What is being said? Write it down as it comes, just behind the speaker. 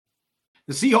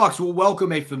The Seahawks will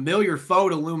welcome a familiar foe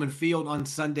to Lumen Field on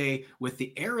Sunday with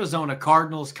the Arizona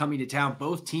Cardinals coming to town.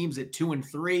 Both teams at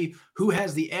 2-3. Who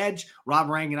has the edge? Rob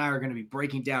Rang and I are going to be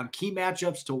breaking down key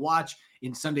matchups to watch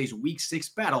in Sunday's Week 6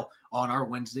 battle on our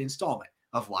Wednesday installment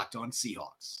of Locked On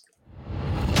Seahawks.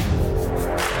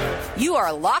 You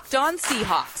are Locked On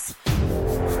Seahawks,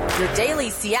 your daily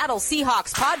Seattle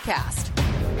Seahawks podcast.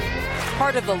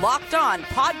 Part of the Locked On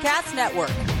Podcast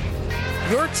Network,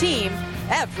 your team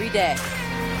every day.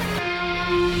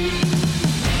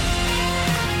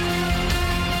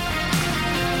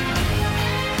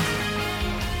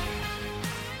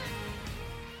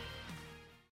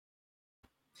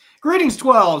 Greetings,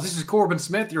 12s. This is Corbin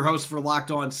Smith, your host for Locked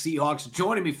On Seahawks.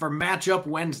 Joining me for Matchup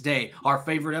Wednesday, our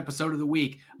favorite episode of the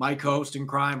week, my co-host in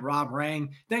crime, Rob Rang.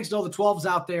 Thanks to all the 12s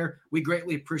out there. We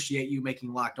greatly appreciate you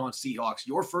making Locked On Seahawks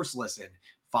your first listen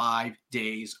 5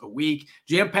 days a week.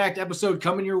 Jam-packed episode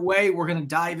coming your way. We're going to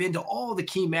dive into all the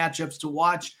key matchups to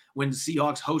watch when the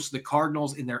Seahawks host the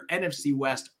Cardinals in their NFC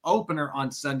West opener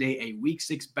on Sunday, a Week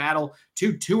 6 battle.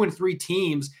 2-3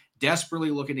 teams desperately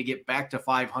looking to get back to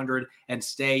 500 and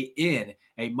stay in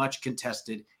a much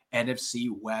contested NFC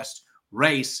West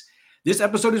race. This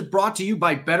episode is brought to you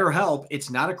by BetterHelp.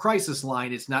 It's not a crisis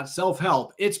line. It's not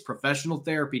self-help. It's professional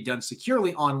therapy done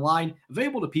securely online,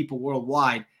 available to people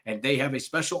worldwide. And they have a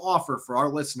special offer for our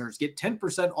listeners. Get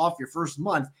 10% off your first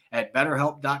month at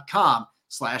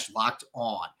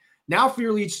BetterHelp.com/LockedOn. Now for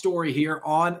your lead story here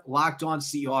on Locked On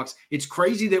Seahawks. It's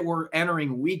crazy that we're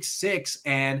entering Week 6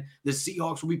 and the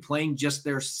Seahawks will be playing just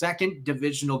their second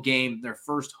divisional game, their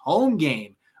first home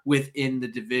game within the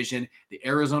division. The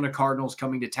Arizona Cardinals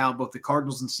coming to town, both the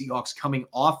Cardinals and Seahawks coming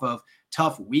off of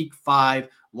tough Week 5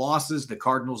 losses. The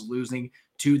Cardinals losing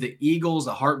to the Eagles,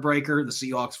 a heartbreaker. The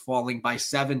Seahawks falling by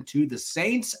 7 to the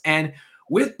Saints. And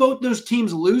with both those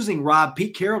teams losing, Rob,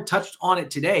 Pete Carroll touched on it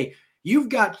today. You've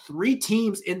got 3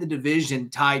 teams in the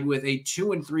division tied with a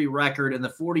 2-3 record, and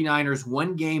the 49ers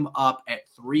one game up at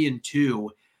 3-2.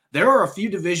 There are a few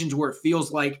divisions where it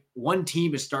feels like one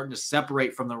team is starting to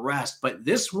separate from the rest, but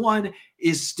this one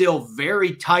is still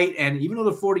very tight. And even though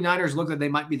the 49ers look like they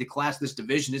might be the class of this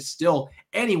division, it's still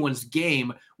anyone's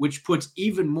game, which puts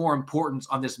even more importance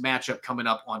on this matchup coming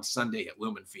up on Sunday at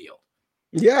Lumen Field.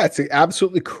 Yeah, it's an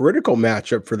absolutely critical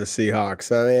matchup for the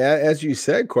Seahawks. I mean, as you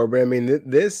said, Corbin, I mean,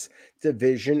 this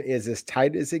division is as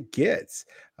tight as it gets.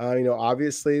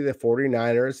 Obviously the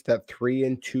 49ers, that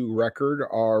 3-2 record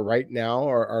are right now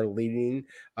are leading,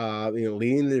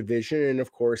 leading the division. And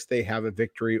of course they have a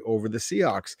victory over the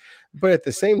Seahawks, but at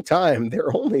the same time,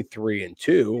 they're only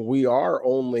 3-2. We are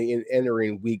only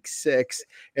entering Week 6,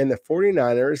 and the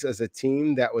 49ers, as a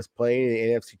team that was playing in the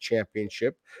NFC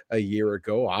Championship a year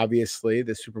ago, obviously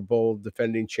the Super Bowl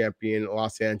defending champion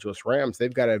Los Angeles Rams,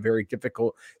 they've got a very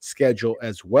difficult schedule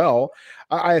as well.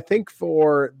 I think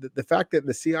for the fact that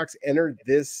the Seahawks entered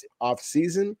this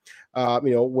offseason,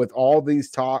 with all this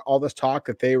talk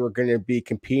that they were going to be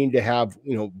competing to have,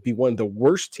 be one of the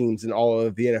worst teams in all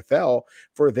of the NFL,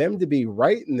 for them to be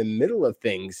right in the middle of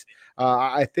things,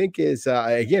 I think is,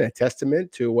 again, a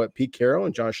testament to what Pete Carroll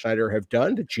and John Schneider have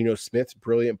done, to Geno Smith's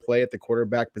brilliant play at the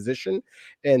quarterback position.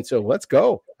 And so let's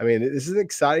go. I mean, this is an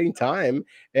exciting time.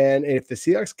 And if the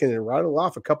Seahawks can rattle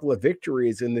off a couple of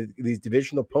victories in these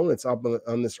divisional opponents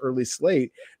on this early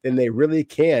slate, then they really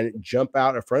can jump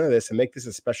out in front of this and make this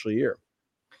a special year.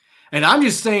 And I'm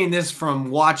just saying this from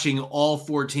watching all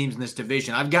 4 teams in this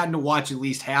division. I've gotten to watch at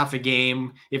least half a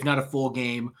game, if not a full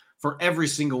game, for every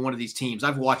single one of these teams.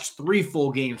 I've watched 3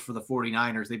 full games for the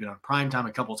 49ers. They've been on primetime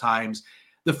a couple times.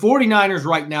 The 49ers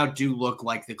right now do look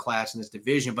like the class in this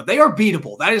division, but they are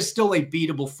beatable. That is still a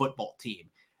beatable football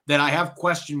team that I have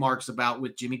question marks about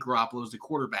with Jimmy Garoppolo as the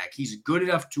quarterback. He's good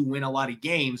enough to win a lot of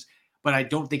games, but I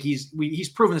don't think he's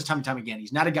proven this time and time again.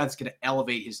 He's not a guy that's going to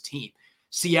elevate his team.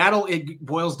 Seattle, it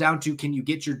boils down to, can you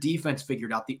get your defense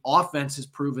figured out? The offense has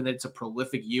proven that it's a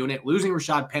prolific unit. Losing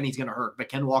Rashad Penny's going to hurt, but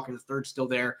Ken Walker III still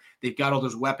there. They've got all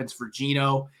those weapons for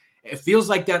Geno. It feels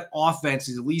like that offense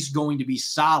is at least going to be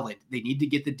solid. They need to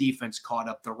get the defense caught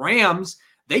up. The Rams,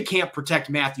 they can't protect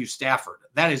Matthew Stafford.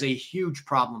 That is a huge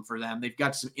problem for them. They've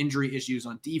got some injury issues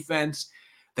on defense.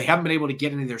 They haven't been able to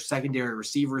get any of their secondary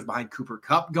receivers behind Cooper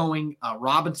Kupp going.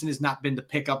 Robinson has not been the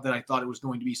pickup that I thought it was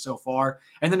going to be so far.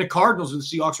 And then the Cardinals, who the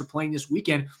Seahawks are playing this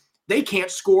weekend, they can't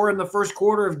score in the first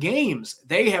quarter of games.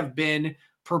 They have been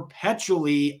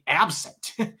perpetually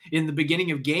absent in the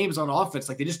beginning of games on offense.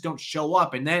 Like, they just don't show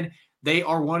up. And then they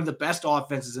are one of the best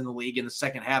offenses in the league in the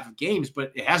second half of games,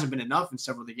 but it hasn't been enough in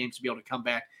several of the games to be able to come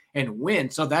back and win.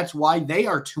 So that's why they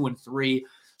are 2-3.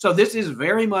 So this is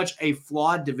very much a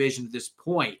flawed division at this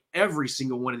point. Every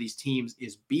single one of these teams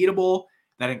is beatable.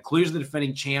 That includes the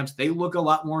defending champs. They look a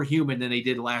lot more human than they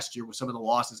did last year with some of the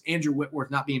losses. Andrew Whitworth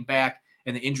not being back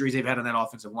and the injuries they've had on that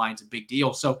offensive line is a big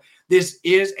deal. So this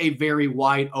is a very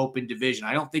wide open division.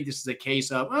 I don't think this is a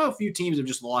case of, a few teams have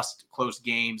just lost close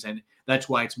games and that's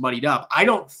why it's muddied up. I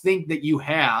don't think that you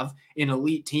have an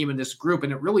elite team in this group,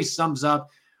 and it really sums up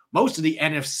most of the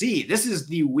NFC. This is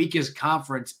the weakest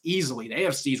conference easily. The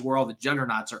AFC is where all the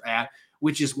juggernauts are at,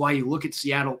 which is why you look at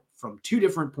Seattle from two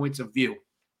different points of view.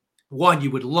 One,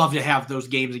 you would love to have those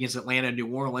games against Atlanta and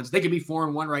New Orleans. They could be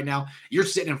 4-1 right now. You're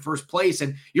sitting in first place,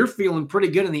 and you're feeling pretty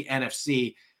good in the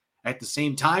NFC. At the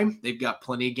same time, they've got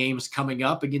plenty of games coming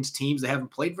up against teams that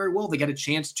haven't played very well. They got a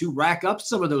chance to rack up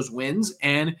some of those wins,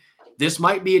 and this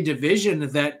might be a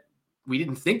division that we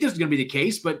didn't think this was going to be the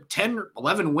case, but 10 or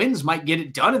 11 wins might get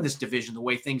it done in this division the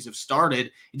way things have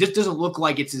started. It just doesn't look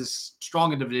like it's as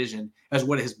strong a division as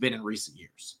what it has been in recent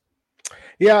years.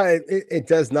 Yeah, it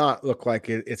does not look like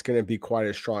it's going to be quite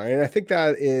as strong. And I think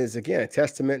that is, again, a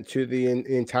testament to the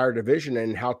entire division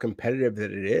and how competitive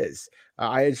that it is.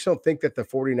 I just don't think that the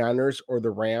 49ers or the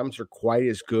Rams are quite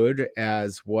as good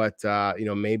as what,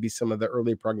 maybe some of the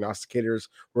early prognosticators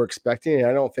were expecting. And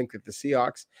I don't think that the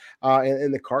Seahawks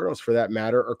and the Cardinals, for that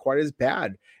matter, are quite as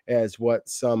bad as what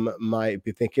some might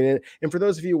be thinking. And for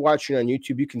those of you watching on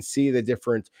YouTube, you can see the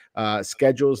different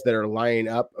schedules that are lining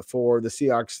up for the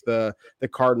Seahawks, the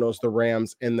Cardinals, the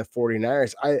Rams, and the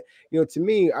 49ers. To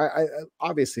me, I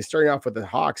obviously starting off with the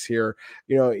Hawks here,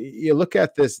 you look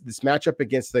at this matchup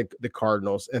against the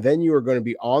Cardinals, and then you are going to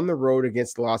be on the road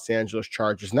against the Los Angeles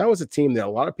Chargers. And that was a team that a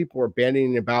lot of people were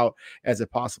bandying about as a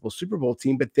possible Super Bowl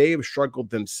team, but they have struggled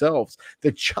themselves.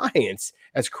 The Giants,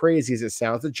 as crazy as it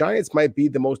sounds, the Giants might be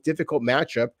the most difficult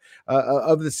matchup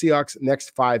of the Seahawks'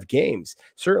 next 5 games.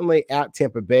 Certainly at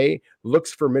Tampa Bay,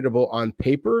 looks formidable on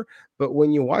paper, but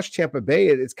when you watch Tampa Bay,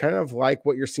 it's kind of like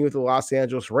what you're seeing with the Los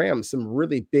Angeles Rams, some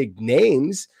really big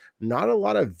names, not a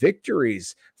lot of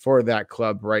victories for that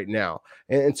club right now.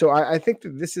 And so I think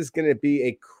that this is going to be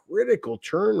a critical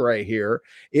turn right here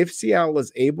if Seattle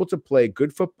is able to play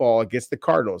good football against the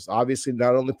Cardinals, obviously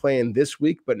not only playing this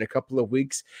week, but in a couple of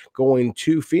weeks going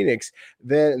to Phoenix,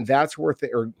 then that's where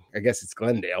or I guess it's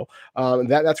Glendale.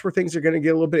 That's where things are going to get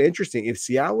a little bit interesting. If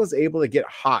Seattle is able to get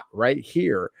hot right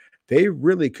here, they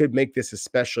really could make this a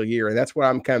special year. And that's what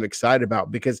I'm kind of excited about,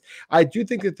 because I do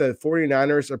think that the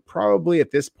 49ers are probably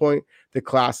at this point the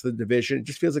class of the division. It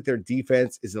just feels like their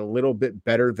defense is a little bit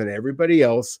better than everybody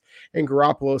else. And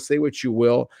Garoppolo, say what you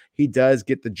will, he does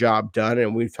get the job done.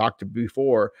 And we've talked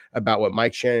before about what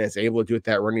Mike Shannon is able to do at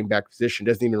that running back position.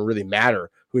 It doesn't even really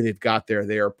matter who they've got there.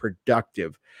 They are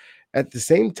productive. At the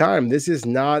same time, this is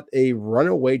not a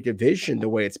runaway division the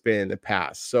way it's been in the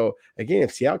past. So again,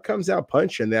 if Seattle comes out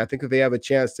punching, then I think that they have a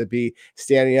chance to be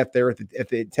standing up there at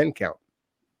the 10 count.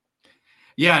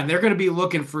 Yeah, and they're going to be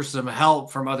looking for some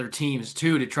help from other teams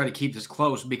too to try to keep this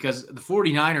close, because the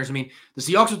 49ers, the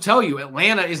Seahawks will tell you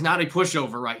Atlanta is not a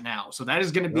pushover right now. So that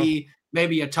is going to be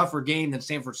maybe a tougher game than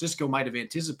San Francisco might have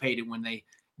anticipated when they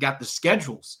got the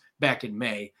schedules back in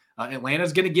May.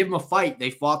 Atlanta's going to give them a fight.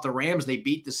 They fought the Rams. They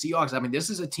beat the Seahawks.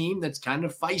 This is a team that's kind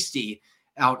of feisty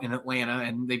out in Atlanta,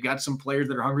 and they've got some players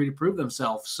that are hungry to prove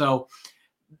themselves. So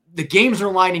the games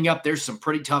are lining up. There's some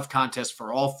pretty tough contests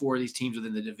for all 4 of these teams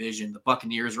within the division. The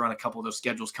Buccaneers are on a couple of those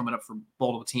schedules coming up for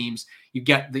multiple teams. You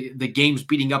get the games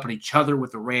beating up on each other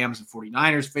with the Rams and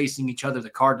 49ers facing each other. The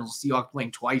Cardinals, Seahawks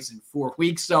playing twice in 4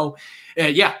 weeks. So,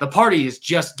 the party is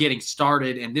just getting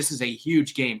started, and this is a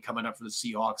huge game coming up for the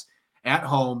Seahawks. At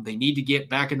home, they need to get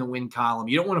back in the win column.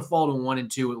 You don't want to fall to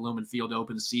 1-2 at Lumen Field to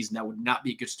open the season. That would not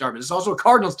be a good start. But it's also a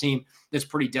Cardinals team that's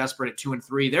pretty desperate at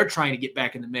 2-3. They're trying to get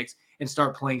back in the mix and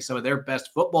start playing some of their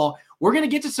best football. We're going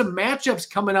to get to some matchups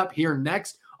coming up here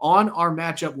next on our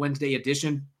Matchup Wednesday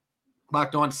edition.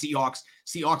 Locked On Seahawks.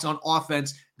 Seahawks on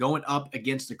offense going up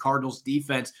against the Cardinals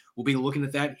defense. We'll be looking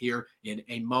at that here in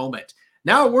a moment.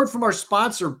 Now, a word from our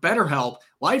sponsor, BetterHelp.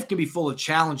 Life can be full of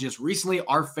challenges. Recently,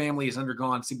 our family has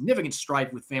undergone significant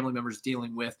strife with family members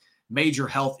dealing with major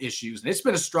health issues. And it's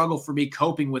been a struggle for me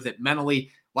coping with it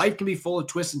mentally. Life can be full of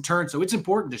twists and turns, so it's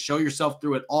important to show yourself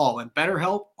through it all. And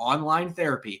BetterHelp Online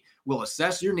Therapy will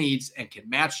assess your needs and can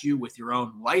match you with your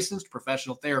own licensed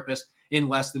professional therapist in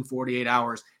less than 48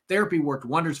 hours. Therapy worked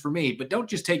wonders for me, but don't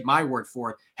just take my word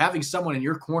for it. Having someone in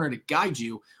your corner to guide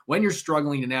you when you're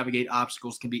struggling to navigate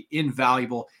obstacles can be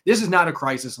invaluable. This is not a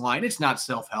crisis line. It's not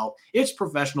self-help. It's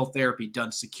professional therapy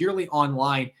done securely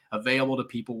online, available to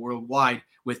people worldwide.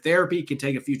 With therapy, it can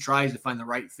take a few tries to find the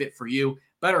right fit for you.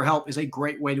 BetterHelp is a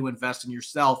great way to invest in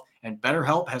yourself, and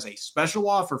BetterHelp has a special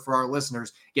offer for our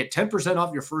listeners. Get 10%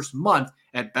 off your first month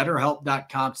at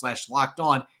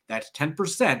betterhelp.com/lockedon. That's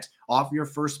 10% off your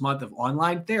first month of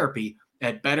online therapy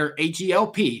at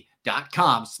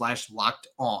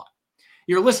betterhelp.com/lockedon.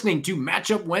 You're listening to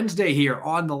Matchup Wednesday here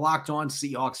on the Locked On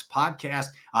Seahawks podcast.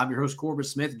 I'm your host, Corbin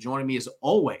Smith. Joining me as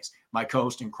always, my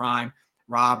co-host in crime,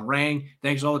 Rob Rang.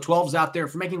 Thanks to all the 12s out there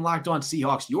for making Locked On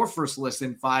Seahawks your first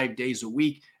listen 5 days a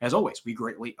week. As always, we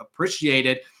greatly appreciate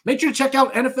it. Make sure to check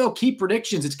out NFL Key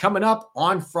Predictions. It's coming up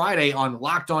on Friday on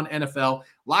Locked On NFL.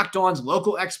 Locked On's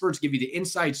local experts give you the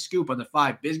inside scoop on the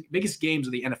 5 biggest games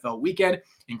of the NFL weekend,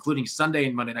 including Sunday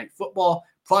and Monday Night Football,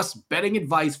 plus betting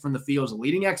advice from the field's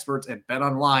leading experts at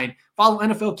BetOnline. Follow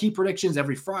NFL Key Predictions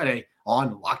every Friday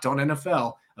on Locked On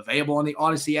NFL, available on the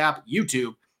Odyssey app,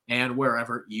 YouTube, and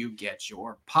wherever you get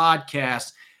your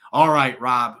podcasts. All right,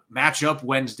 Rob, Matchup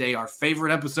Wednesday, our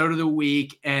favorite episode of the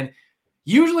week. And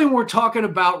usually when we're talking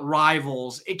about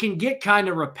rivals, it can get kind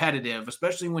of repetitive,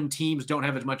 especially when teams don't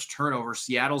have as much turnover.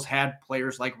 Seattle's had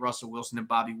players like Russell Wilson and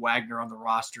Bobby Wagner on the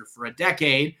roster for a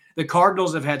decade. The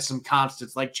Cardinals have had some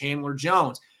constants like Chandler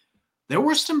Jones. There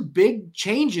were some big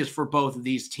changes for both of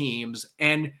these teams,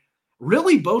 and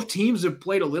really, both teams have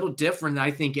played a little different than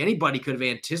I think anybody could have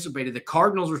anticipated. The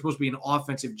Cardinals were supposed to be an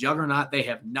offensive juggernaut. They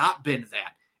have not been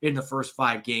that in the first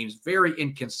 5 games. Very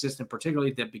inconsistent,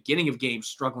 particularly at the beginning of games,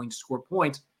 struggling to score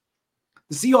points.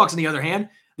 The Seahawks, on the other hand,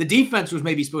 the defense was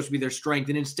maybe supposed to be their strength,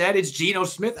 and instead it's Geno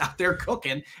Smith out there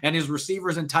cooking and his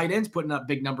receivers and tight ends putting up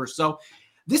big numbers. So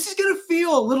this is going to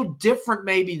feel a little different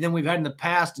maybe than we've had in the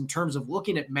past in terms of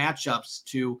looking at matchups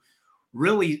to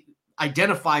really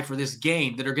identify for this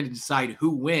game that are going to decide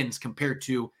who wins compared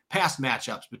to past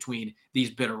matchups between these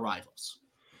bitter rivals.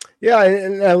 Yeah,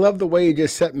 and I love the way you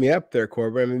just set me up there,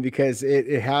 Corbin. I mean, because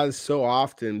it has so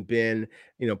often been,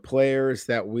 players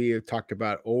that we have talked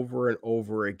about over and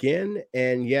over again.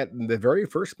 And yet the very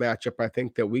first matchup, I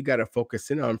think that we got to focus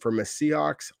in on from a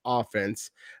Seahawks offense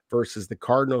versus the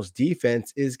Cardinals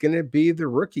defense is going to be the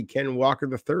rookie, Ken Walker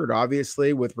III,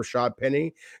 obviously with Rashad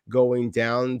Penny going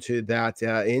down to that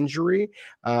injury.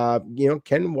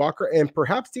 Ken Walker and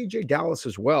perhaps DJ Dallas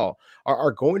as well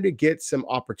are going to get some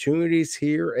opportunities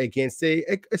here against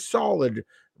a solid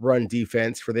run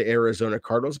defense for the Arizona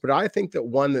Cardinals, but I think that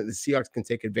one that the Seahawks can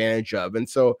take advantage of. And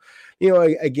so,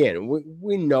 again,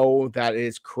 we know that it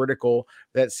is critical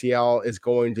that Seattle is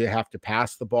going to have to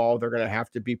pass the ball. They're going to have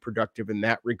to be productive in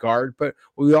that regard, but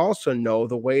we also know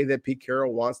the way that Pete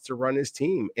Carroll wants to run his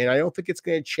team. And I don't think it's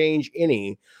going to change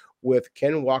any with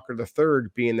Ken Walker III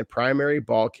being the primary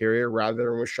ball carrier rather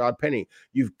than Rashad Penny.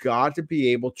 You've got to be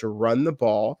able to run the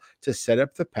ball to set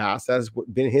up the pass. That's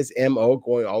been his MO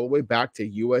going all the way back to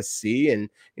USC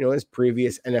and, his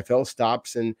previous NFL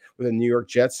stops and with the New York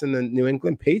Jets and the New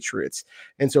England Patriots.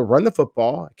 And so run the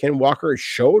football. Ken Walker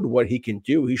showed what he can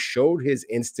do. He showed his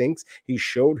instincts. He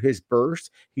showed his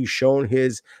burst. He's shown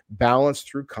his balance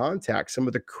through contact, some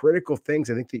of the critical things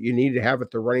I think that you need to have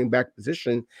at the running back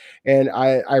position. And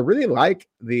I really like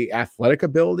the athletic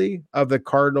ability of the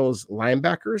Cardinals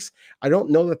linebackers. I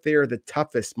don't know that they are the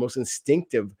toughest, most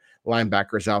instinctive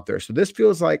linebackers out there. So this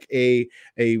feels like a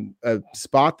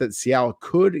spot that Seattle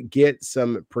could get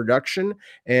some production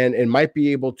and might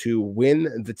be able to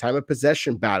win the time of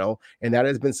possession battle. And that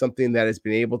has been something that has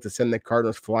been able to send the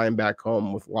Cardinals flying back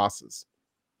home with losses.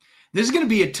 This is going to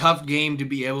be a tough game to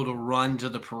be able to run to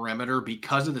the perimeter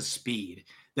because of the speed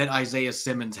that Isaiah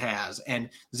Simmons has and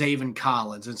Zaven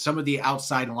Collins and some of the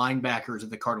outside linebackers that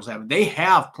the Cardinals have. They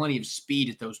have plenty of speed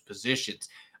at those positions.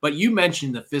 But you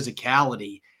mentioned the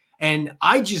physicality, and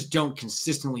I just don't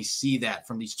consistently see that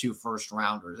from these 2 first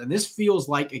rounders. And this feels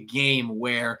like a game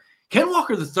where Ken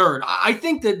Walker III, I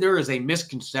think that there is a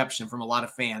misconception from a lot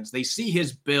of fans. They see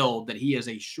his build, that he is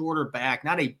a shorter back,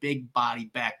 not a big body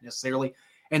back necessarily.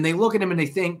 And they look at him and they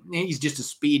think he's just a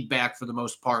speed back for the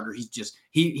most part, or he's just,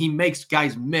 he makes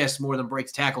guys miss more than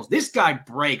breaks tackles. This guy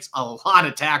breaks a lot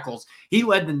of tackles. He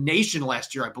led the nation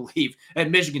last year, I believe,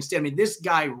 at Michigan State. I mean, this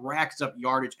guy racks up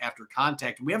yardage after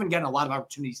contact. And we haven't gotten a lot of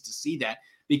opportunities to see that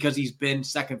because he's been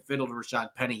second fiddle to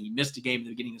Rashad Penny. He missed a game at the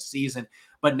beginning of the season,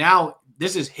 but now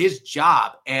this is his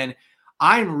job. And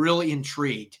I'm really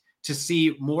intrigued to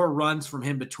see more runs from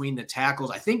him between the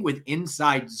tackles. I think with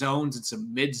inside zones and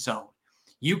some mid zone,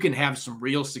 you can have some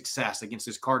real success against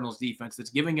this Cardinals defense that's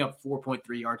giving up 4.3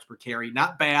 yards per carry.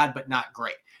 Not bad, but not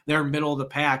great. They're middle of the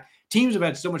pack. Teams have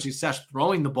had so much success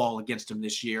throwing the ball against them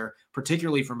this year,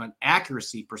 particularly from an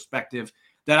accuracy perspective,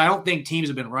 that I don't think teams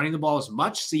have been running the ball as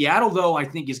much. Seattle, though, I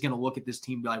think is going to look at this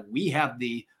team and be like, we have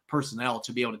the personnel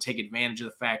to be able to take advantage of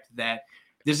the fact that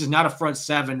This is not a front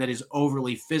seven that is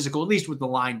overly physical, at least with the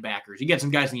linebackers. You get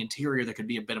some guys in the interior that could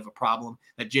be a bit of a problem.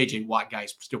 That J.J. Watt guy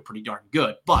is still pretty darn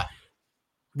good, but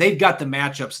they've got the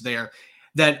matchups there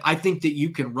that I think that you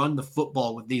can run the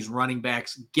football with these running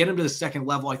backs, get them to the second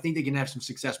level. I think they can have some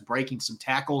success breaking some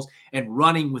tackles and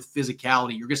running with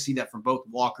physicality. You're going to see that from both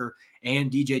Walker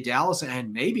and DJ Dallas,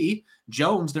 and maybe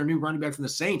Jones, their new running back from the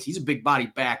Saints. He's a big body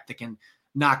back that can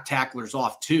knock tacklers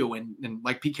off too. And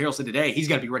like Pete Carroll said today, he's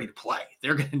got to be ready to play.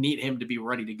 They're going to need him to be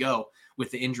ready to go with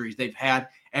the injuries they've had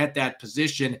at that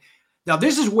position. Now,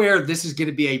 this is where this is going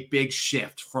to be a big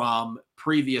shift from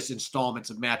previous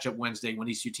installments of Matchup Wednesday when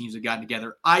these two teams have gotten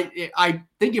together. I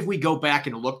think if we go back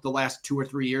and look the last 2 or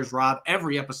 3 years, Rob,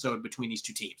 every episode between these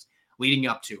two teams leading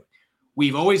up to it,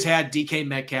 we've always had DK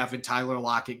Metcalf and Tyler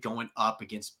Lockett going up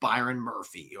against Byron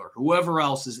Murphy or whoever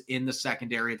else is in the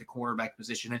secondary at the cornerback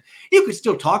position. And you could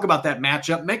still talk about that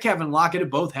matchup. Metcalf and Lockett have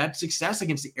both had success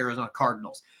against the Arizona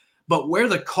Cardinals. But where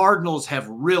the Cardinals have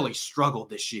really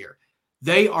struggled this year,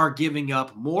 they are giving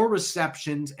up more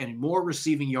receptions and more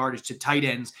receiving yardage to tight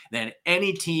ends than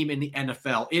any team in the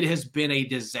NFL. It has been a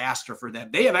disaster for them.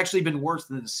 They have actually been worse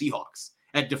than the Seahawks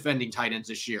at defending tight ends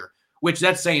this year, which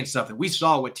that's saying something. We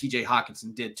saw what TJ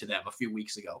Hawkinson did to them a few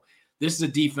weeks ago. This is a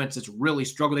defense that's really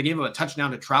struggled. They gave him a touchdown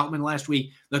to Troutman last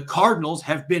week. The Cardinals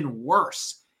have been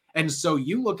worse. And so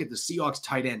you look at the Seahawks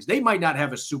tight ends, they might not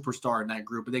have a superstar in that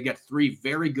group, but they got 3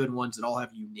 very good ones that all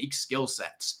have unique skill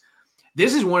sets.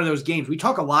 This is one of those games. We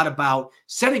talk a lot about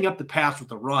setting up the pass with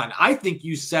the run. I think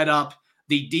you set up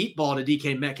the deep ball to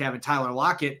DK Metcalf and Tyler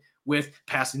Lockett with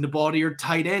passing the ball to your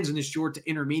tight ends in the short to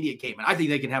intermediate game. And I think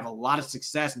they can have a lot of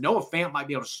success. Noah Fant might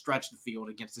be able to stretch the field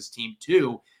against this team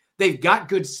too. They've got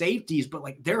good safeties, but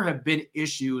like there have been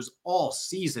issues all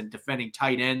season defending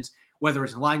tight ends, whether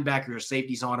it's linebackers or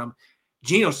safeties on them.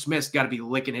 Geno Smith's got to be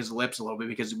licking his lips a little bit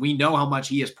because we know how much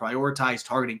he has prioritized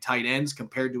targeting tight ends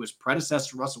compared to his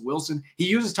predecessor, Russell Wilson. He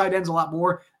uses tight ends a lot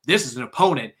more. This is an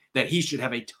opponent that he should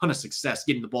have a ton of success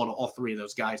getting the ball to all 3 of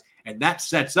those guys. And that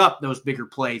sets up those bigger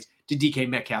plays to DK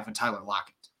Metcalf and Tyler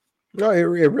Lockett. No, it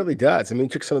really does. I mean, you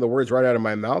took some of the words right out of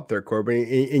my mouth there, Corbin.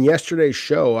 In yesterday's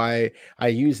show, I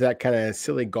used that kind of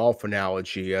silly golf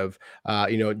analogy of,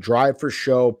 drive for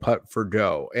show, putt for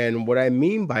dough. And what I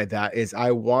mean by that is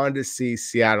I wanted to see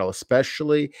Seattle,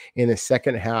 especially in the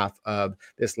second half of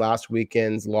this last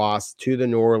weekend's loss to the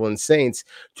New Orleans Saints,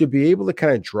 to be able to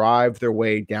kind of drive their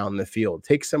way down the field,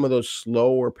 take some of those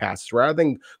slower passes rather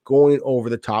than going over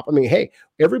the top. I mean, hey,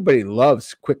 everybody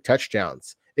loves quick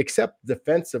touchdowns, except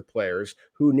defensive players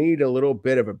who need a little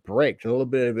bit of a break, a little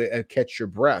bit of a catch your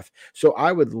breath. So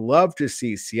I would love to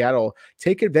see Seattle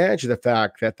take advantage of the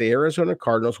fact that the Arizona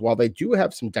Cardinals, while they do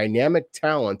have some dynamic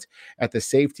talent at the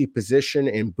safety position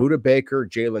in Budda Baker,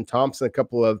 Jalen Thompson, a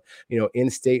couple of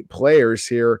in-state players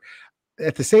here,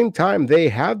 at the same time, they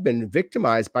have been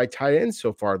victimized by tight ends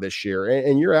so far this year.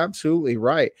 And you're absolutely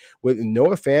right. With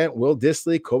Noah Fant, Will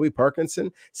Dissly, Kobe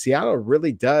Parkinson, Seattle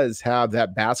really does have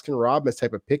that Baskin-Robbins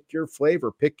type of pick your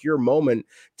flavor, pick your moment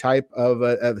type of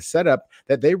a setup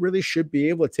that they really should be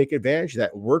able to take advantage of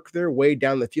that, work their way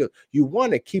down the field. You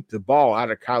want to keep the ball out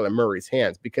of Kyler Murray's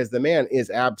hands because the man is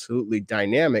absolutely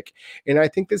dynamic. And I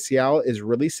think that Seattle is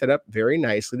really set up very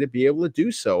nicely to be able to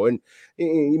do so. And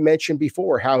you mentioned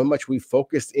before how much we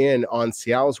focused in on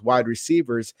Seattle's wide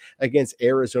receivers against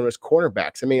Arizona's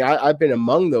cornerbacks. I mean, I've been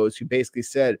among those who basically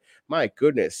said, my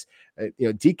goodness,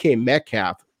 DK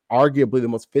Metcalf, arguably the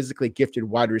most physically gifted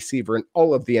wide receiver in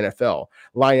all of the NFL,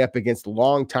 line up against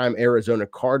longtime Arizona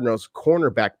Cardinals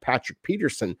cornerback Patrick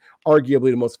Peterson,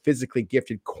 arguably the most physically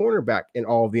gifted cornerback in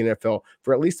all of the NFL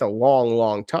for at least a long,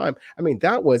 long time. I mean,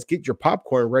 that was get your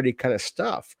popcorn ready kind of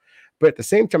stuff. But at the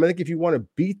same time, I think if you want to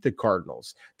beat the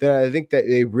Cardinals, then I think that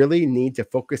they really need to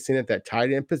focus in at that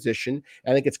tight end position.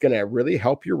 I think it's going to really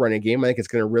help your running game. I think it's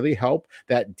going to really help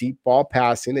that deep ball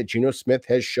passing that Geno Smith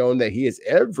has shown that he is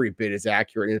every bit as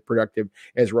accurate and productive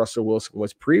as Russell Wilson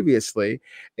was previously.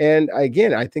 And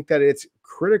again, I think that it's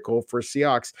critical for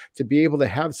Seahawks to be able to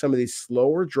have some of these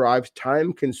slower drives,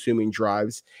 time-consuming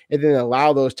drives, and then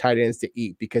allow those tight ends to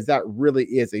eat, because that really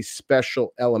is a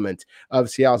special element of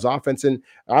Seattle's offense. And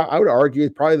I would argue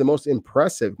probably the most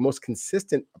impressive, most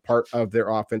consistent part of their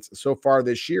offense so far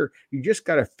this year. You just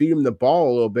got to feed them the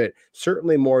ball a little bit,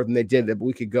 certainly more than they did a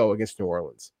week ago against New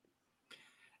Orleans.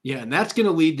 Yeah, and that's going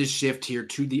to lead the shift here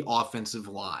to the offensive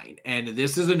line. And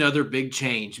this is another big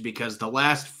change because the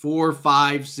last 4,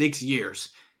 5, 6 years,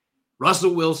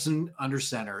 Russell Wilson under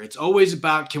center. It's always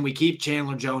about, can we keep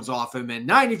Chandler Jones off him? And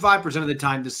 95% of the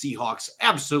time, the Seahawks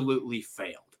absolutely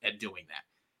failed at doing that.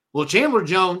 Well, Chandler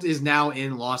Jones is now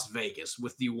in Las Vegas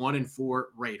with the 1-4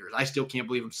 Raiders. I still can't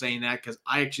believe I'm saying that because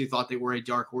I actually thought they were a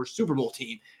dark horse Super Bowl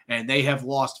team, and they have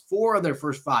lost 4 of their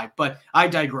first 5. But I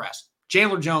digress.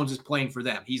 Chandler Jones is playing for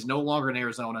them. He's no longer in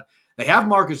Arizona. They have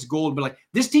Marcus Gold, but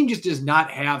this team just does not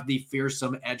have the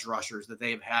fearsome edge rushers that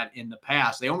they have had in the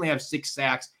past. They only have 6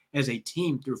 sacks as a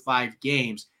team through 5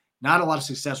 games. Not a lot of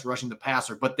success rushing the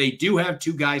passer, but they do have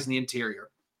 2 guys in the interior.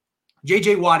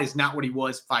 J.J. Watt is not what he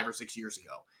was 5 or 6 years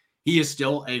ago. He is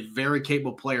still a very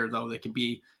capable player, though, that can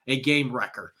be a game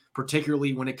wrecker,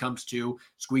 particularly when it comes to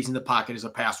squeezing the pocket as a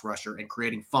pass rusher and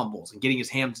creating fumbles and getting his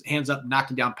hands up,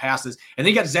 knocking down passes. And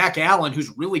they got Zach Allen,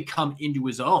 who's really come into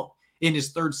his own in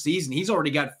his 3rd season. He's already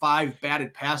got 5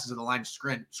 batted passes at the line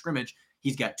of scrimmage.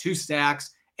 He's got 2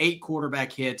 sacks, 8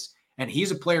 quarterback hits, and he's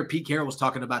a player Pete Carroll was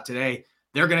talking about today.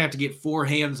 They're going to have to get 4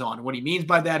 hands on. And what he means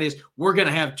by that is we're going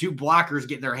to have 2 blockers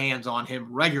getting their hands on him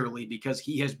regularly because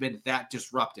he has been that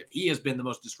disruptive. He has been the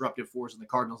most disruptive force in the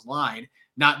Cardinals line,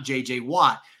 not J.J.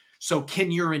 Watt. So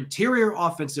can your interior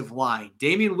offensive line,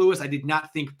 Damian Lewis, I did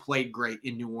not think played great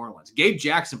in New Orleans. Gabe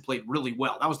Jackson played really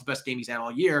well. That was the best game he's had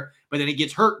all year, but then he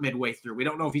gets hurt midway through. We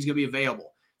don't know if he's going to be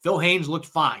available. Phil Haynes looked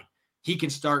fine. He can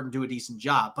start and do a decent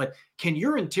job. But can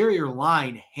your interior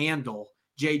line handle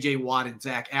J.J. Watt and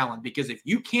Zach Allen? Because if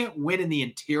you can't win in the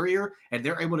interior and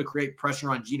they're able to create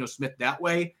pressure on Geno Smith that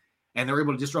way, and they're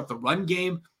able to disrupt the run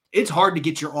game, it's hard to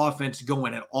get your offense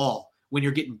going at all when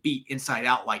you're getting beat inside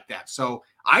out like that. So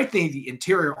I think the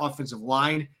interior offensive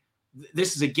line,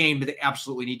 this is a game that they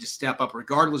absolutely need to step up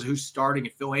regardless of who's starting.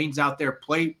 If Phil Haynes out there,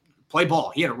 play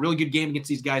ball. He had a really good game against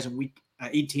these guys in week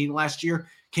 18 last year.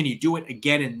 Can you do it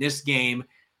again in this game?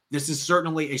 This is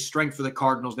certainly a strength for the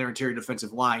Cardinals, their interior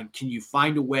defensive line. Can you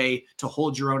find a way to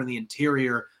hold your own in the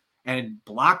interior and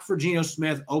block for Geno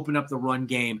Smith, open up the run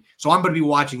game? So I'm going to be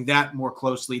watching that more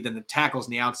closely than the tackles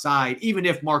on the outside, even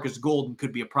if Marcus Golden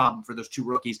could be a problem for those 2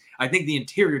 rookies. I think the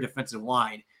interior defensive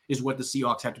line is what the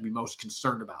Seahawks have to be most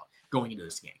concerned about going into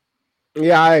this game.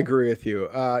 Yeah, I agree with you.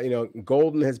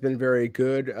 Golden has been very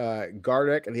good.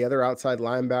 Gardeck, the other outside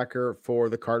linebacker for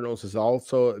the Cardinals, has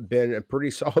also been a pretty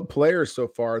solid player so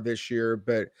far this year.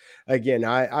 But again,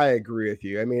 I agree with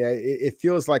you. I mean, it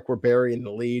feels like we're burying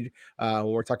the lead when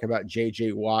we're talking about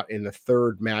J.J. Watt in the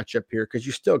 3rd matchup here, because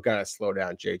you still got to slow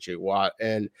down J.J. Watt.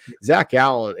 And Zach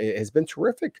Allen has been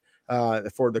terrific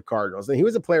for the Cardinals. And he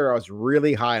was a player I was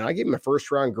really high, and I gave him a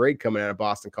 1st-round grade coming out of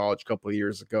Boston College a couple of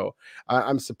years ago.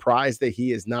 I'm surprised that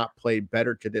he has not played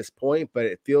better to this point, but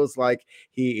it feels like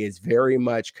he is very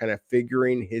much kind of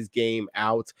figuring his game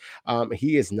out.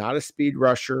 He is not a speed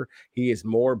rusher. He is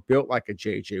more built like a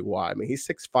J.J. Watt. I mean, he's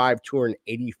 6'5",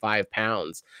 285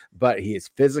 pounds, but he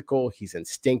is physical. He's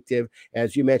instinctive.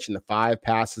 As you mentioned, the 5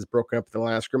 passes broken up at the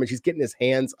line of scrimmage. He's getting his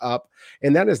hands up,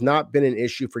 and that has not been an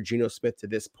issue for Geno Smith to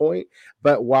this point.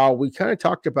 But while we kind of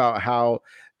talked about how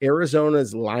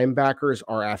Arizona's linebackers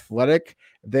are athletic,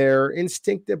 they're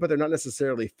instinctive, but they're not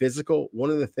necessarily physical. One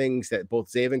of the things that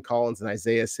both Zaven Collins and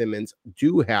Isaiah Simmons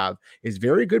do have is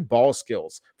very good ball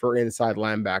skills for inside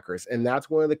linebackers. And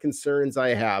that's one of the concerns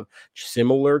I have,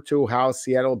 similar to how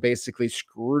Seattle basically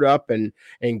screwed up and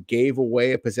gave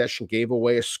away a possession, gave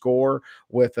away a score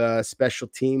with a special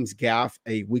teams gaffe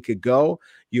a week ago.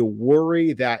 You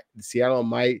worry that Seattle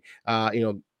might,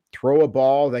 throw a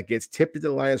ball that gets tipped at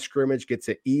the line of scrimmage, gets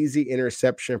an easy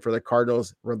interception for the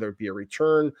Cardinals, whether it be a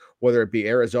return, whether it be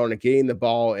Arizona getting the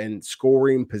ball and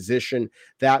scoring position.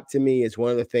 That to me is one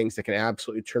of the things that can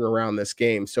absolutely turn around this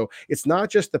game. So it's not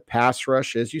just the pass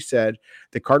rush. As you said,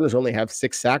 the Cardinals only have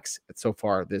 6 sacks so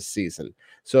far this season.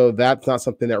 So that's not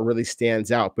something that really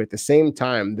stands out. But at the same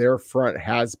time, their front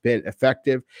has been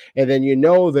effective. And then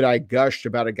that I gushed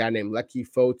about a guy named Leki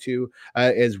Fotu,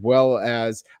 as well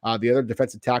as the other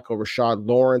defensive tackle, Rashad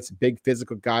Lawrence, big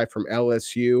physical guy from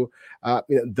LSU.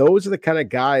 Those are the kind of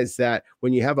guys that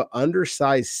when you have an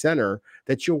undersized center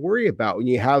that you'll worry about. When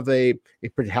you have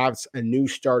perhaps a new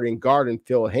starting guard in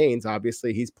Phil Haynes,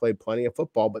 obviously he's played plenty of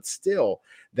football, but still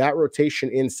that rotation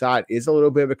inside is a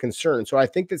little bit of a concern. So I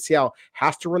think that Seattle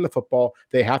has to run the football.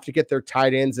 They have to get their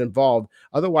tight ends involved.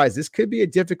 Otherwise, this could be a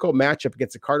difficult matchup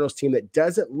against a Cardinals team that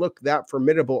doesn't look that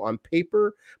formidable on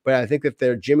paper, but I think that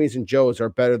their Jimmys and Joes are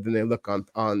better than they look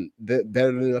on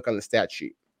the stat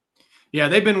sheet. Yeah,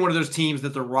 they've been one of those teams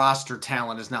that the roster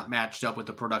talent is not matched up with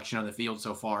the production on the field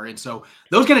so far. And so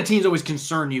those kind of teams always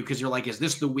concern you because you're like, is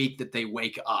this the week that they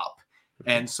wake up?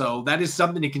 And so that is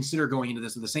something to consider going into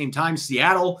this. At the same time,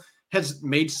 Seattle has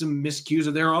made some miscues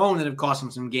of their own that have cost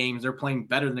them some games. They're playing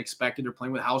better than expected. They're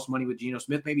playing with house money with Geno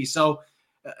Smith maybe. So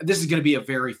this is going to be a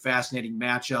very fascinating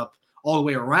matchup. all the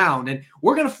way around. And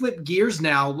we're going to flip gears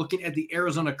now, looking at the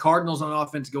Arizona Cardinals on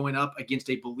offense going up against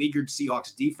a beleaguered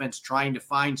Seahawks defense, trying to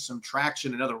find some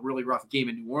traction. Another really rough game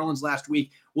in New Orleans last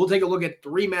week. We'll take a look at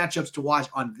 3 matchups to watch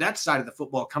on that side of the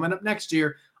football coming up next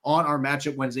year on our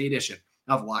Matchup Wednesday edition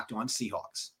of Locked On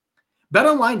Seahawks.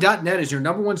 BetOnline.net is your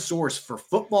number one source for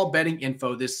football betting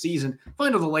info this season.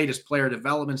 Find all the latest player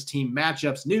developments, team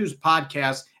matchups, news,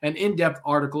 podcasts, and in-depth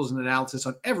articles and analysis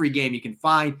on every game you can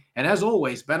find. And as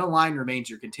always, BetOnline remains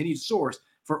your continued source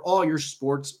for all your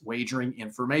sports wagering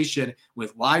information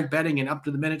with live betting and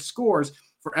up-to-the-minute scores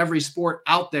for every sport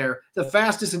out there. The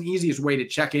fastest and easiest way to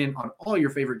check in on all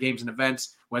your favorite games and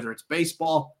events, whether it's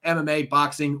baseball, MMA,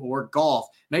 boxing, or golf.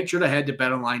 Make sure to head to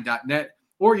BetOnline.net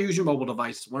or use your mobile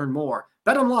device to learn more.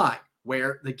 Bet online,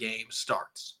 where the game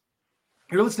starts.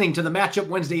 You're listening to the Matchup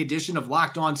Wednesday edition of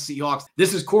Locked On Seahawks.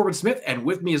 This is Corbin Smith, and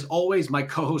with me as always, my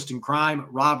co-host in crime,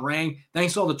 Rob Rang.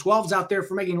 Thanks to all the 12s out there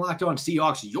for making Locked On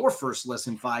Seahawks your first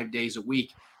listen 5 days a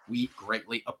week. We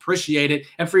greatly appreciate it.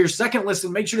 And for your second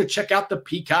listen, make sure to check out the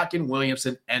Peacock and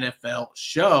Williamson NFL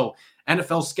show.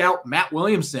 NFL scout Matt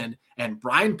Williamson and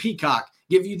Brian Peacock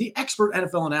give you the expert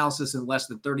NFL analysis in less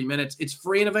than 30 minutes. It's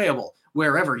free and available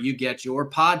wherever you get your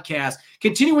podcast.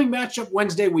 Continuing Matchup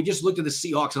Wednesday, we just looked at the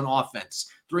Seahawks on offense.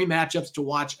 3 matchups to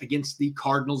watch against the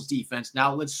Cardinals defense.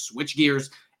 Now let's switch gears.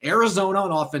 Arizona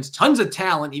on offense, tons of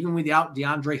talent, even without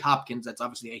DeAndre Hopkins. That's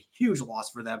obviously a huge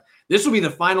loss for them. This will be the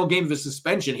final game of his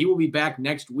suspension. He will be back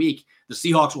next week. The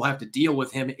Seahawks will have to deal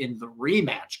with him in the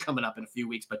rematch coming up in a few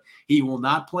weeks, but he will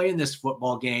not play in this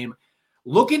football game.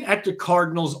 Looking at the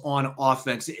Cardinals on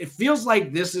offense, it feels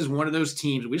like this is one of those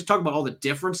teams. We just talked about all the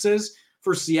differences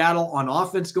for Seattle on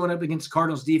offense going up against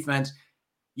Cardinals defense.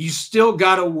 You still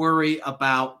got to worry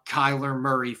about Kyler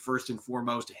Murray first and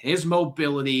foremost, his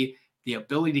mobility, the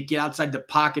ability to get outside the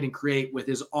pocket and create with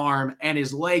his arm and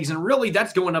his legs. And really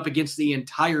that's going up against the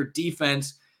entire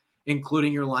defense,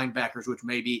 including your linebackers, which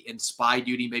may be in spy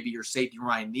duty, maybe your safety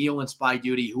Ryan Neal in spy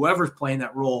duty, whoever's playing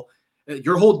that role.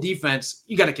 Your whole defense,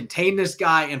 you got to contain this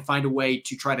guy and find a way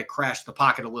to try to crash the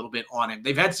pocket a little bit on him.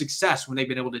 They've had success when they've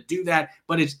been able to do that,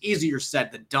 but it's easier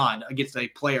said than done against a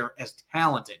player as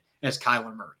talented as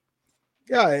Kyler Murray.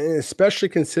 Yeah, and especially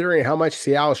considering how much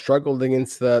Seattle struggled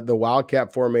against the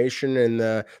Wildcat formation and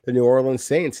the New Orleans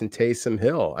Saints and Taysom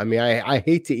Hill. I mean, I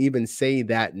hate to even say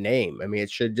that name. I mean,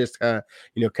 it should just kind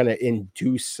of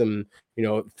induce some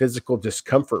physical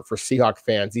discomfort for Seahawk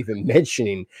fans even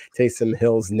mentioning Taysom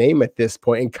Hill's name at this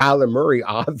point. And Kyler Murray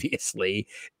obviously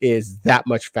is that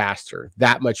much faster,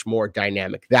 that much more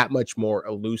dynamic, that much more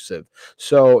elusive.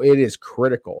 So it is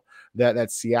critical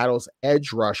that Seattle's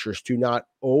edge rushers do not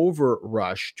over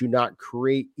rush, do not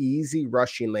create easy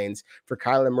rushing lanes for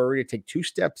Kyler Murray to take 2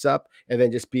 steps up and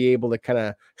then just be able to kind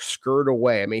of skirt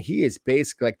away. I mean, he is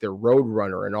basically like the Road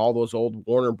Runner and all those old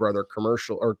Warner Brother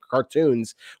commercial or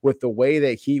cartoons, with the way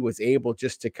that he was able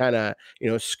just to kind of,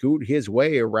 scoot his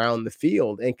way around the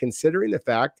field. And considering the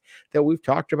fact that we've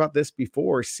talked about this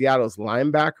before, Seattle's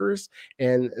linebackers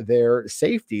and their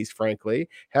safeties, frankly,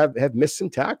 have missed some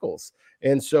tackles.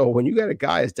 And so when you got a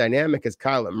guy as dynamic as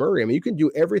Kyler Murray, I mean, you can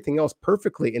do everything else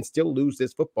perfectly and still lose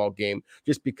this football game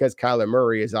just because Kyler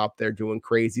Murray is out there doing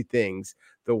crazy things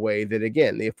the way that,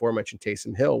 again, the aforementioned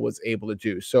Taysom Hill was able to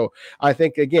do. So I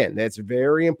think, again, that's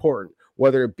very important,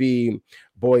 whether it be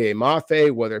Boye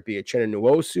Mafe, whether it be Uchenna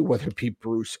Nwosu, whether it be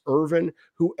Bruce Irvin,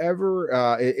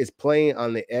 whoever is playing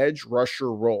on the edge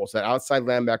rusher roles, that outside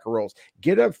linebacker roles,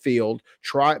 get upfield,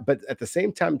 but at the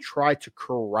same time, try to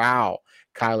corral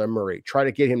Kyler Murray, try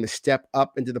to get him to step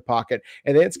up into the pocket.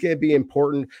 And then it's going to be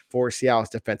important for Seattle's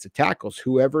defensive tackles,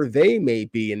 whoever they may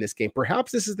be in this game.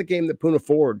 Perhaps this is the game that Poona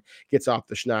Ford gets off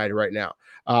the schneid right now.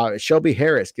 Shelby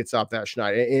Harris gets off that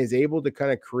schneid and is able to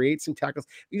kind of create some tackles.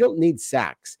 You don't need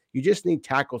sacks. You just need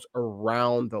tackles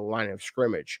around the line of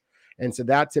scrimmage. And so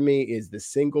that to me is the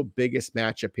single biggest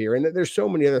matchup here. And there's so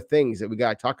many other things that we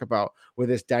got to talk about with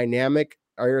this dynamic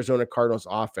Arizona Cardinals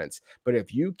offense. But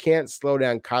if you can't slow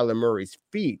down Kyler Murray's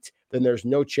feet, then there's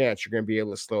no chance you're going to be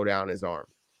able to slow down his arm.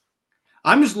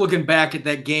 I'm just looking back at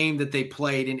that game that they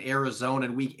played in Arizona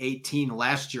in week 18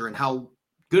 last year and how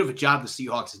good of a job the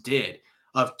Seahawks did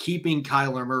of keeping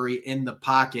Kyler Murray in the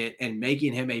pocket and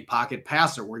making him a pocket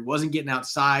passer where he wasn't getting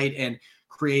outside and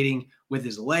creating with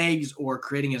his legs or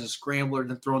creating as a scrambler and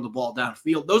then throwing the ball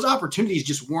downfield. Those opportunities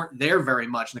just weren't there very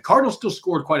much. And the Cardinals still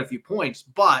scored quite a few points,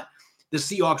 but the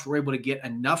Seahawks were able to get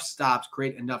enough stops,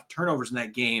 create enough turnovers in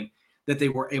that game that they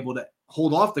were able to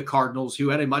hold off the Cardinals, who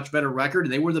had a much better record,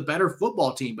 and they were the better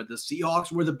football team, but the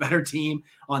Seahawks were the better team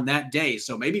on that day.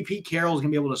 So maybe Pete Carroll is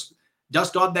going to be able to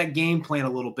dust off that game plan a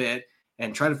little bit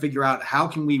and try to figure out how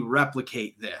can we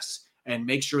replicate this. and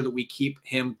make sure that we keep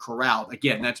him corralled.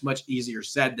 Again, that's much easier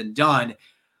said than done.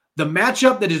 The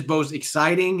matchup that is both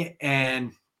exciting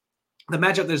and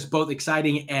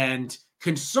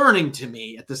concerning to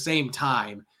me at the same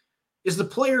time is the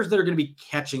players that are going to be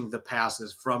catching the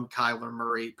passes from Kyler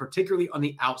Murray, particularly on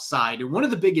the outside. And one of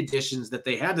the big additions that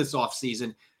they had this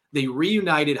offseason, they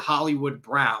reunited Hollywood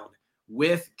Brown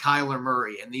with Kyler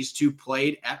Murray, and these two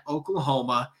played at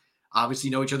Oklahoma. Obviously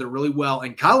know each other really well,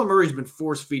 and Kyler Murray's been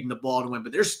force-feeding the ball to him,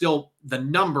 but the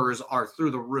numbers are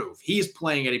through the roof. He's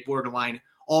playing at a borderline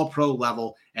all-pro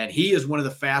level, and he is one of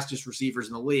the fastest receivers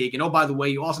in the league. And, oh, by the way,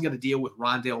 you also got to deal with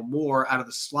Rondale Moore out of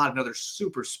the slot, another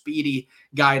super speedy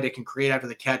guy that can create after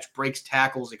the catch, breaks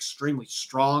tackles, extremely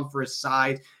strong for his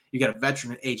size. You got a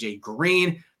veteran, A.J.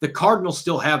 Green. The Cardinals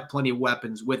still have plenty of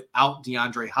weapons without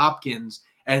DeAndre Hopkins,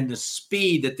 and the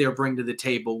speed that they're bringing to the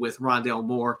table with Rondale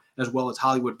Moore as well as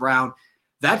Hollywood Brown.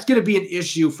 That's going to be an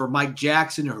issue for Mike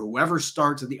Jackson or whoever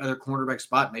starts at the other cornerback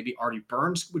spot. Maybe Artie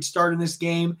Burns would start in this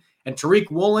game. And Tariq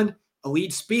Woolen,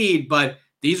 elite speed, but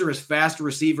these are as fast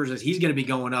receivers as he's going to be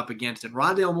going up against. And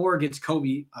Rondale Moore against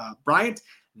Kobe Bryant,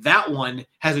 that one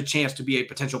has a chance to be a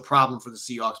potential problem for the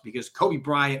Seahawks because Kobe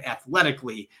Bryant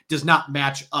athletically does not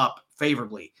match up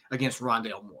favorably against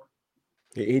Rondale Moore.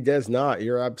 He does not.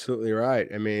 You're absolutely right.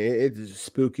 I mean, it's a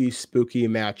spooky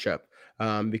matchup.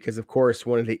 Because of course,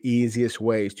 one of the easiest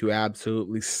ways to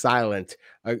absolutely silence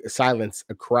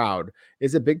a crowd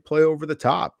is a big play over the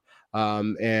top.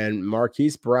 And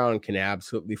Marquise Brown can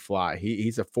absolutely fly.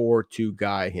 He's a 4-2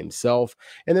 guy himself.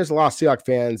 And there's a lot of Seahawks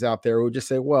fans out there who just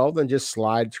say, well, then just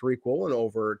slide Tariq Woolen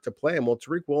over to play him. Well,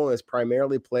 Tariq Woolen has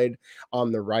primarily played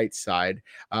on the right side.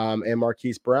 And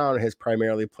Marquise Brown has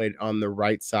primarily played on the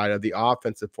right side of the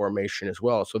offensive formation as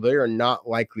well. So they are not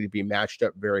likely to be matched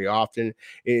up very often.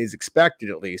 It is expected,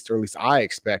 at least, or at least I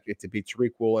expect it to be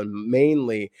Tariq Woolen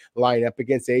mainly line up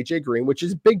against A.J. Green, which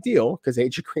is a big deal because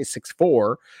A.J. Green is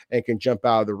 6'4", and can jump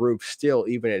out of the roof still,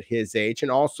 even at his age, and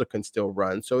also can still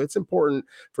run. So it's important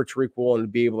for Tariq Woolen to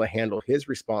be able to handle his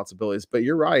responsibilities. But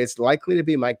you're right. It's likely to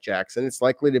be Mike Jackson. It's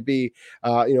likely to be,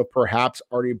 perhaps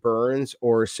Artie Burns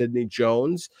or Sidney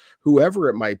Jones, whoever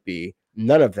it might be.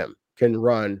 None of them can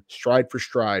run stride for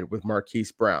stride with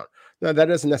Marquise Brown. Now, that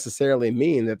doesn't necessarily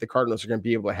mean that the Cardinals are going to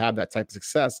be able to have that type of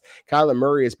success. Kyler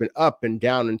Murray has been up and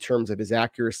down in terms of his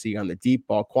accuracy on the deep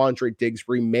ball. Quandre Diggs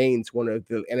remains one of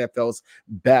the NFL's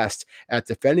best at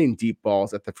defending deep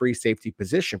balls at the free safety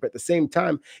position. But at the same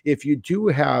time, if you do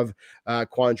have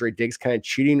Quandre Diggs kind of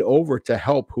cheating over to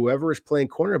help whoever is playing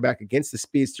cornerback against the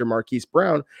speedster Marquise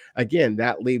Brown, again,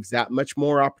 that leaves that much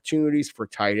more opportunities for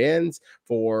tight ends,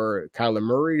 for Kyler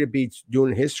Murray to be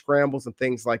doing his scrambles and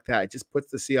things like that. It just puts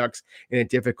the Seahawks in a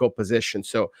difficult position.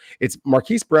 So it's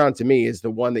Marquise Brown to me is the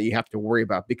one that you have to worry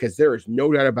about because there is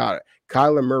no doubt about it.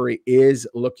 Kyler Murray is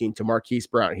looking to Marquise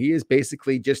Brown. He is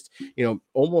basically just,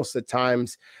 almost at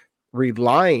times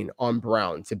relying on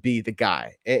Brown to be the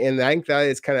guy. And I think that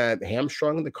is kind of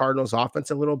hamstrung the Cardinals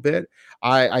offense a little bit.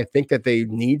 I think that they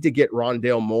need to get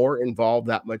Rondale Moore involved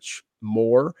that much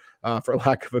more, for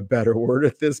lack of a better word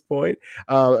at this point,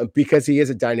 because he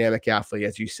is a dynamic athlete,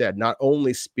 as you said, not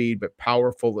only speed, but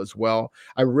powerful as well.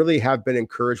 I really have been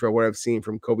encouraged by what I've seen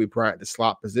from Kobe Bryant, the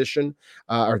slot position,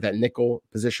 or that nickel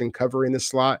position covering the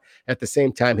slot. At the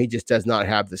same time, he just does not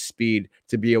have the speed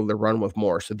to be able to run with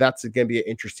more. So that's going to be an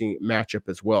interesting matchup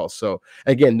as well. So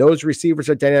again, those receivers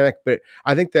are dynamic, but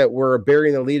I think that we're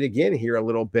burying the lead again here a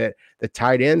little bit. The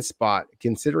tight end spot,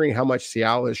 considering how much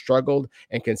Seattle has struggled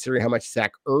and considering how much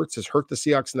Zach Ertz has hurt the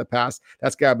Seahawks in the past,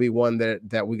 that's got to be one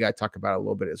that we got to talk about a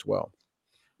little bit as well.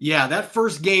 Yeah, that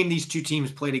first game these two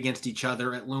teams played against each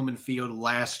other at Lumen Field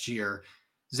last year,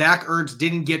 Zach Ertz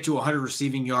didn't get to 100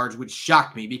 receiving yards, which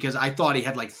shocked me because I thought he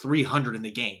had like 300 in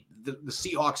the game. The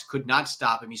Seahawks could not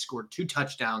stop him. He scored 2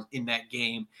 touchdowns in that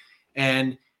game,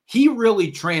 and he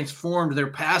really transformed their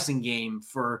passing game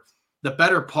for the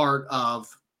better part of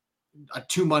a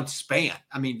 2-month span.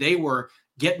 I mean, they were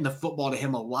getting the football to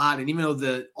him a lot, and even though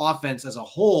the offense as a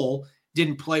whole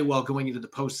didn't play well going into the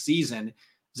postseason,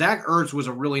 Zach Ertz was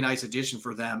a really nice addition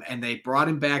for them, and they brought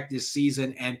him back this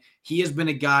season, and he has been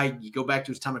a guy, you go back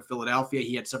to his time at Philadelphia,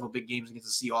 he had several big games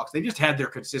against the Seahawks. They just had their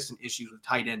consistent issues with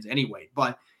tight ends anyway,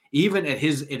 but even at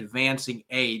his advancing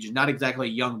age, not exactly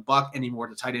a young buck anymore at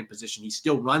the tight end position, he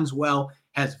still runs well,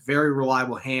 has very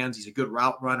reliable hands, he's a good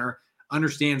route runner,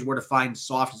 understands where to find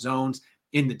soft zones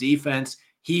in the defense.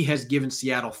 He has given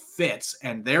Seattle fits,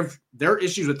 and their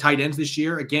issues with tight ends this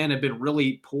year, again, have been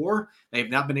really poor.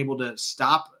 They've not been able to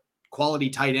stop quality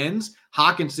tight ends.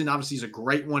 Hawkinson, obviously, is a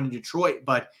great one in Detroit,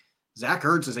 but Zach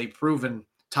Ertz is a proven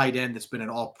tight end that's been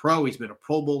an all-pro. He's been a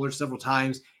Pro Bowler several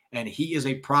times, and he is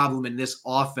a problem in this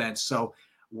offense. So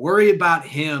worry about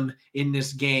him in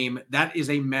this game. That is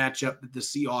a matchup that the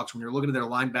Seahawks, when you're looking at their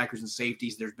linebackers and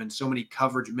safeties, there's been so many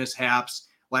coverage mishaps.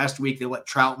 Last week, they let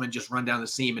Troutman just run down the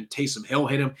seam and Taysom Hill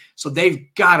hit him. So they've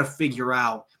got to figure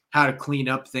out how to clean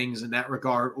up things in that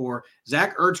regard, or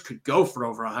Zach Ertz could go for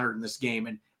over 100 in this game.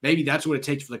 And maybe that's what it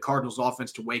takes for the Cardinals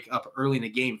offense to wake up early in the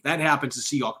game. If that happens, the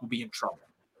Seahawks will be in trouble.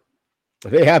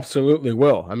 They absolutely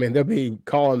will. I mean, they'll be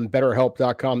calling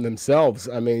BetterHelp.com themselves.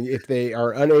 I mean, if they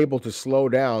are unable to slow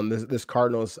down this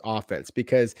Cardinals offense,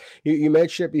 because you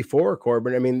mentioned it before,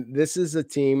 Corbin. I mean, this is a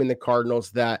team in the Cardinals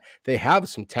that they have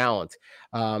some talent,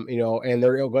 and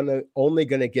they're only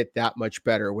going to get that much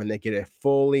better when they get a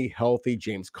fully healthy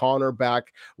James Conner back,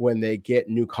 when they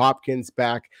get Nuke Hopkins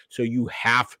back. So you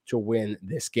have to win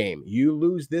this game. You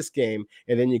lose this game,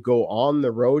 and then you go on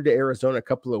the road to Arizona a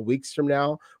couple of weeks from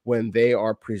now when they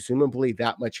are presumably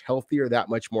that much healthier, that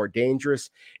much more dangerous.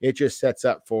 It just sets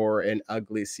up for an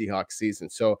ugly Seahawks season.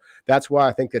 So that's why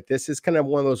I think that this is kind of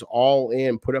one of those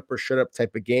all-in, put up or shut up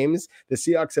type of games. The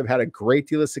Seahawks have had a great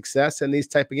deal of success in these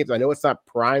type of games. I know it's not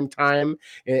prime time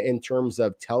in terms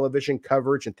of television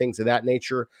coverage and things of that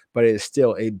nature, but it is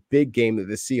still a big game that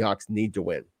the Seahawks need to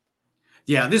win.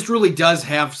 Yeah, this really does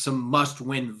have some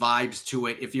must-win vibes to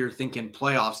it if you're thinking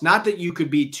playoffs. Not that you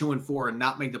could be 2-4 and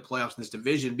not make the playoffs in this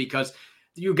division, because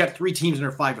you've got 3 teams that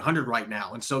are 500 right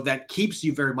now, and so that keeps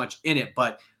you very much in it.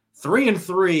 But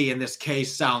 3-3 in this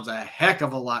case sounds a heck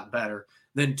of a lot better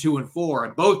than 2-4,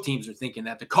 and both teams are thinking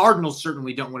that. The Cardinals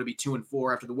certainly don't want to be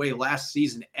 2-4 after the way last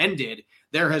season ended.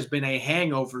 There has been a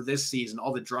hangover this season,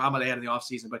 all the drama they had in the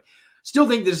offseason, but still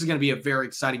think this is going to be a very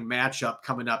exciting matchup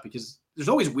coming up, because there's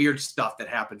always weird stuff that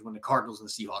happens when the Cardinals and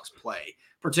the Seahawks play,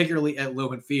 particularly at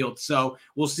Lumen Field. So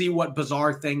we'll see what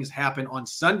bizarre things happen on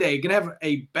Sunday. Going to have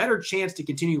a better chance to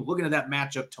continue looking at that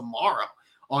matchup tomorrow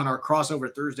on our Crossover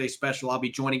Thursday special. I'll be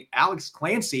joining Alex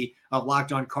Clancy of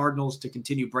Locked On Cardinals to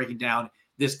continue breaking down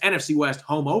this NFC West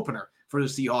home opener for the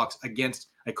Seahawks against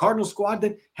a Cardinal squad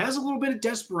that has a little bit of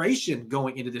desperation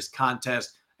going into this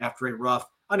contest after a rough,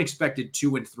 unexpected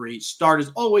 2-3 start.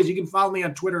 As always, you can follow me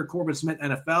on Twitter, Corbin Smith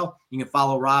NFL. You can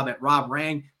follow Rob at Rob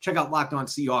Rang. Check out Locked On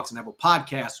Seahawks and Apple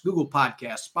Podcasts, Google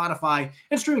Podcasts, Spotify,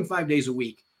 and streaming 5 days a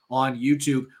week on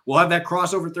YouTube. We'll have that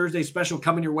Crossover Thursday special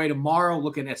coming your way tomorrow,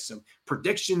 looking at some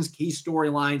predictions, key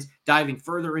storylines, diving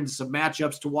further into some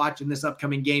matchups to watch in this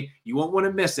upcoming game. You won't want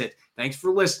to miss it. Thanks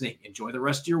for listening. Enjoy the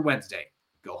rest of your Wednesday.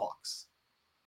 Go Hawks.